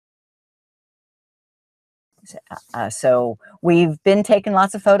So we've been taking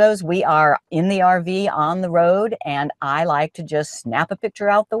lots of photos. We are in the RV on the road, and I like to just snap a picture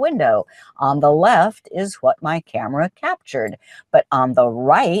out the window. On the left is what my camera captured, but on the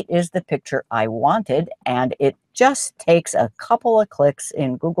right is the picture I wanted, and it just takes a couple of clicks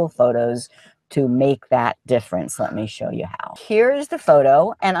in Google Photos to make that difference. Let me show you how. Here is the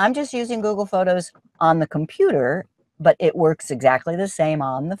photo, and I'm just using Google Photos on the computer, but it works exactly the same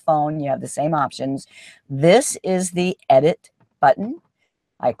on the phone. You have the same options. This is the edit button.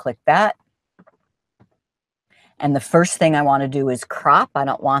 I click that. And the first thing I want to do is crop. I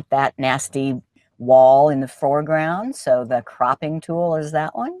don't want that nasty wall in the foreground. So the cropping tool is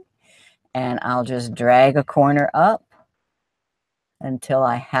that one. And I'll just drag a corner up until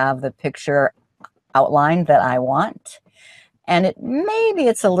I have the picture outlined that I want. And maybe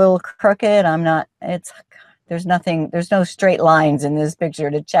it's a little crooked. There's no straight lines in this picture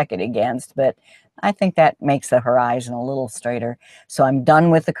to check it against, but I think that makes the horizon a little straighter. So I'm done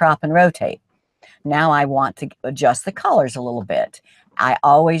with the crop and rotate. Now I want to adjust the colors a little bit. I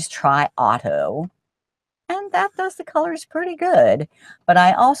always try auto, and that does the colors pretty good, but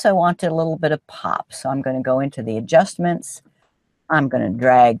I also wanted a little bit of pop. So I'm going to go into the adjustments. I'm going to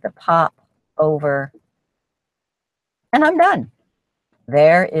drag the pop over, and I'm done.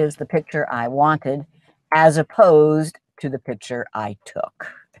 There is the picture I wanted, as opposed to the picture I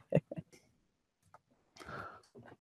took.